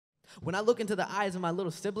When I look into the eyes of my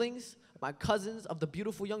little siblings, my cousins, of the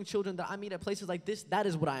beautiful young children that I meet at places like this, that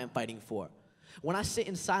is what I am fighting for. When I sit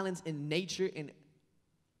in silence in nature and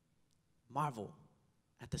marvel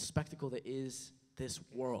at the spectacle that is this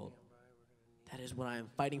world, that is what I am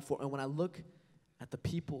fighting for. And when I look at the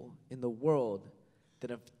people in the world that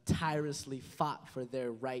have tirelessly fought for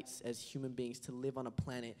their rights as human beings to live on a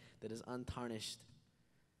planet that is untarnished,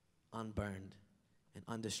 unburned, and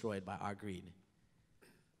undestroyed by our greed,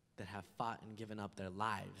 that have fought and given up their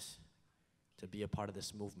lives to be a part of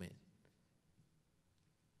this movement,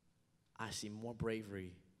 I see more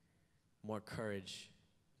bravery, more courage,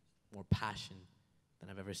 more passion than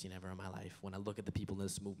I've ever seen ever in my life when I look at the people in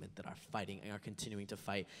this movement that are fighting and are continuing to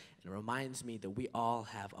fight. And it reminds me that we all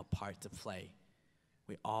have a part to play.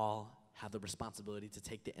 We all have the responsibility to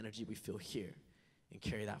take the energy we feel here and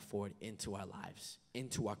carry that forward into our lives,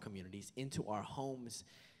 into our communities, into our homes.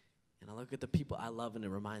 And I look at the people I love, and it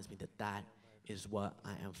reminds me that that is what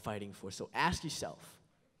I am fighting for. So ask yourself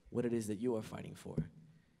what it is that you are fighting for.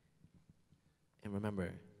 And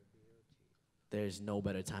remember, there's no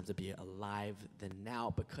better time to be alive than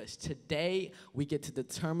now, because today we get to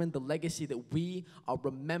determine the legacy that we are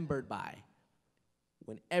remembered by.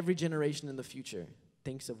 When every generation in the future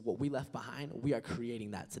thinks of what we left behind, we are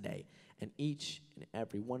creating that today. And each and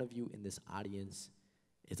every one of you in this audience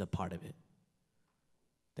is a part of it.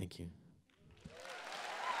 Thank you.